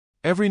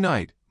Every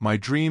night, my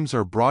dreams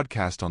are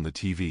broadcast on the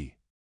TV.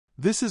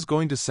 This is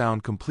going to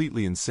sound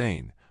completely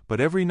insane,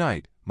 but every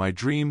night, my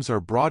dreams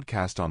are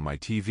broadcast on my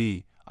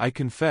TV, I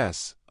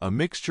confess, a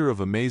mixture of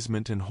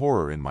amazement and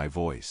horror in my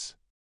voice.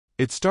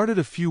 It started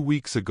a few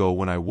weeks ago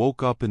when I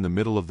woke up in the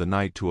middle of the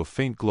night to a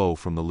faint glow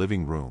from the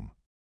living room.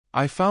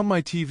 I found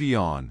my TV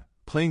on,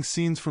 playing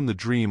scenes from the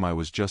dream I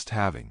was just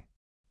having.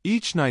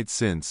 Each night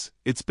since,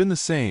 it's been the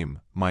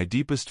same, my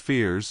deepest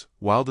fears,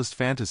 wildest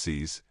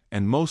fantasies,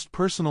 and most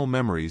personal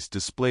memories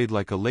displayed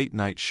like a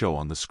late-night show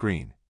on the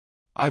screen.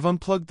 I've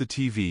unplugged the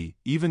TV,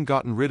 even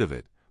gotten rid of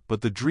it,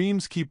 but the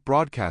dreams keep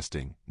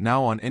broadcasting,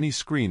 now on any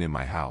screen in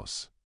my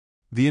house.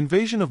 The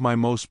invasion of my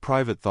most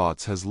private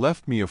thoughts has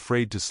left me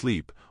afraid to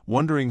sleep,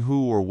 wondering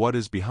who or what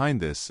is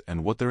behind this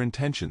and what their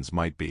intentions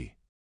might be.